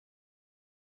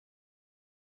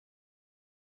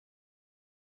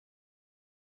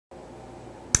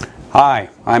Hi,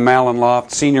 I'm Alan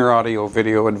Lofft, Senior Audio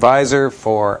Video Advisor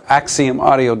for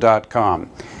AxiomAudio.com.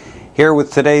 Here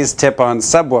with today's tip on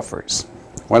subwoofers.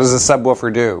 What does a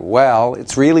subwoofer do? Well,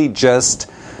 it's really just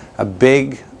a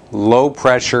big,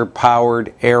 low-pressure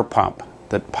powered air pump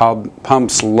that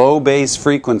pumps low bass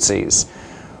frequencies,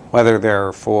 whether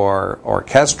they're for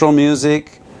orchestral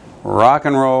music, rock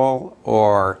and roll,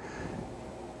 or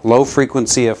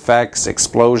low-frequency effects,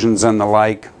 explosions, and the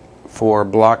like, for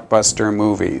blockbuster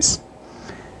movies.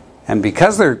 And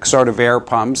because they're sort of air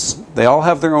pumps, they all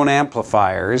have their own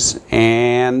amplifiers,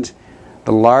 and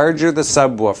the larger the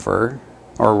subwoofer,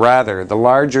 or rather, the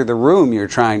larger the room you're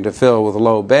trying to fill with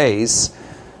low bass,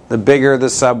 the bigger the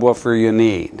subwoofer you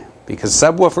need. Because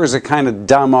subwoofers are kind of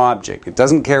dumb object. It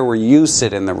doesn't care where you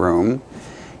sit in the room.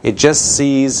 It just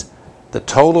sees the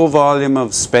total volume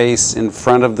of space in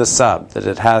front of the sub that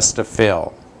it has to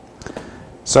fill.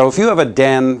 So if you have a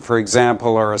den, for example,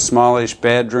 or a smallish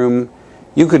bedroom,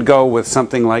 you could go with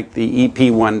something like the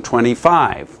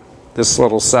EP125, this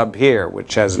little sub here,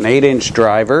 which has an 8-inch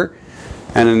driver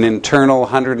and an internal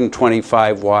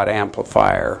 125 watt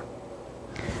amplifier.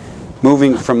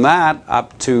 Moving from that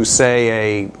up to,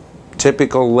 say, a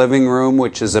typical living room,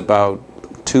 which is about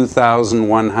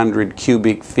 2,100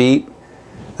 cubic feet.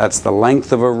 That's the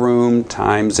length of a room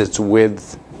times its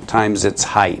width times its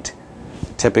height.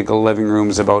 Typical living room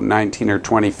is about 19 or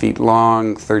 20 feet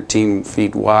long, 13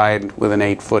 feet wide, with an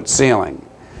 8-foot ceiling.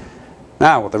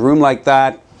 Now, with a room like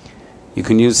that, you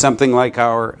can use something like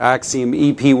our Axiom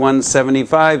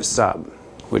EP175 sub,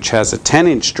 which has a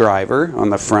 10-inch driver on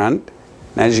the front.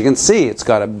 And as you can see, it's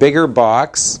got a bigger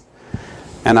box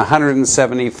and a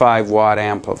 175 watt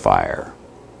amplifier.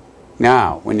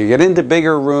 Now, when you get into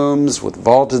bigger rooms with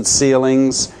vaulted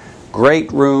ceilings,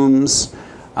 great rooms,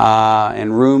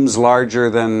 and rooms larger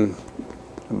than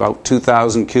about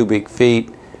 2,000 cubic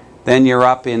feet, then you're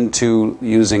up into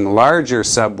using larger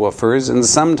subwoofers, and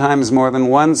sometimes more than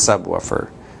one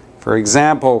subwoofer. For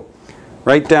example,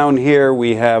 right down here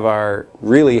we have our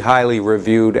really highly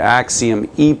reviewed Axiom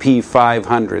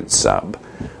EP500 sub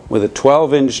with a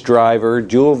 12-inch driver,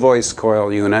 dual voice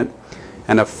coil unit,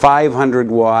 and a 500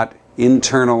 watt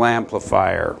internal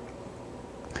amplifier.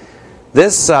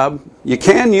 This sub, you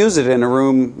can use it in a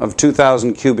room of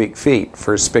 2,000 cubic feet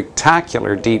for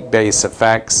spectacular deep bass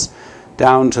effects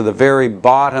down to the very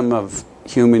bottom of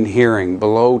human hearing,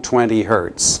 below 20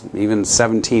 hertz, even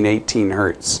 17, 18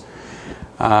 hertz.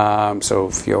 So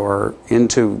if you're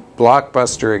into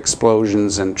blockbuster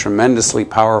explosions and tremendously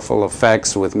powerful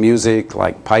effects with music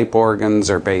like pipe organs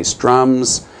or bass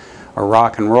drums or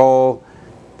rock and roll,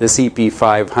 this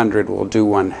EP500 will do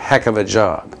one heck of a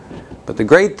job. But the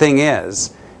great thing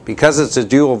is, because it's a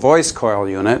dual voice coil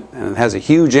unit and it has a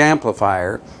huge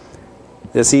amplifier,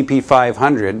 this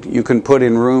EP500 you can put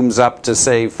in rooms up to,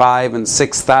 say, 5,000 and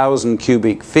 6,000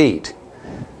 cubic feet.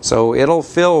 So it'll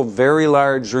fill very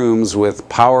large rooms with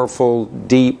powerful,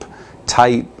 deep,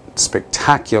 tight,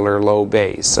 spectacular low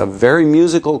bass of very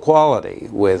musical quality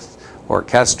with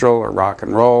orchestral or rock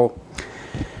and roll.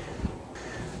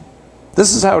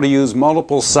 This is how to use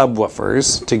multiple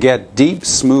subwoofers to get deep,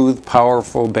 smooth,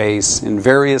 powerful bass in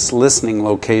various listening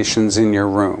locations in your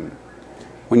room.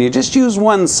 When you just use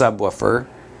one subwoofer,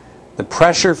 the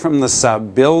pressure from the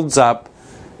sub builds up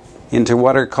into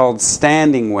what are called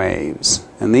standing waves.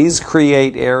 And these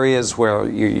create areas where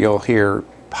you'll hear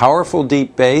powerful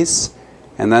deep bass,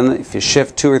 and then if you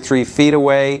shift 2 or 3 feet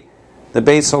away, the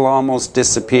bass will almost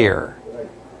disappear.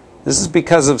 This is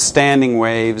because of standing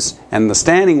waves, and the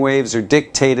standing waves are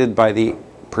dictated by the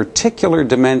particular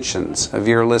dimensions of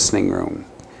your listening room.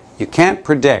 You can't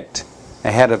predict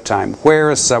ahead of time where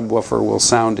a subwoofer will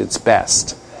sound its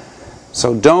best.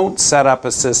 So don't set up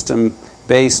a system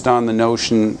based on the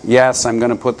notion, yes, I'm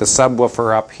going to put the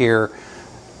subwoofer up here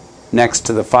next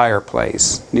to the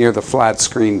fireplace, near the flat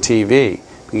screen TV,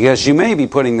 because you may be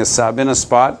putting the sub in a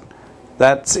spot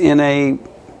that's in a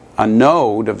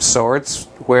node of sorts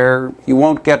where you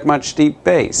won't get much deep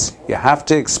bass. You have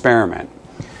to experiment.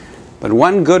 But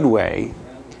one good way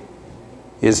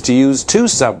is to use 2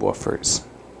 subwoofers.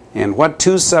 And what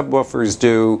 2 subwoofers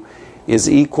do is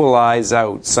equalize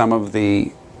out some of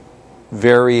the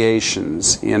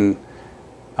variations in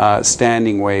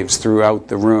standing waves throughout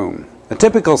the room. A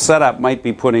typical setup might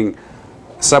be putting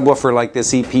a subwoofer like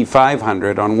this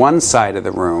EP500 on one side of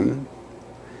the room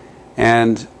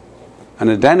and an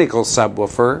identical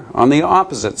subwoofer on the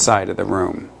opposite side of the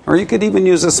room. Or you could even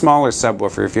use a smaller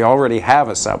subwoofer if you already have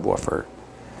a subwoofer.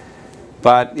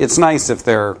 But it's nice if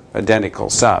they're identical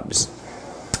subs.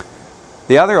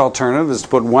 The other alternative is to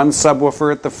put one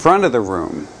subwoofer at the front of the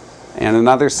room and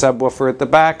another subwoofer at the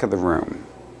back of the room.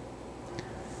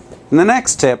 In the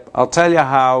next tip, I'll tell you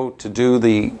how to do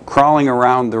the crawling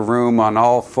around the room on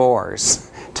all fours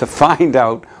to find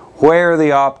out where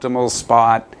the optimal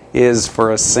spot is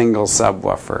for a single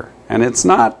subwoofer. And it's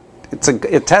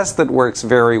a test that works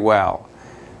very well.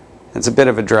 It's a bit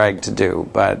of a drag to do,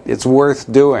 but it's worth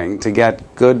doing to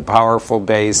get good, powerful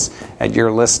bass at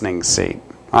your listening seat.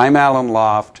 I'm Alan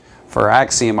Lofft for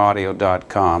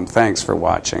AxiomAudio.com. Thanks for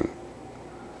watching.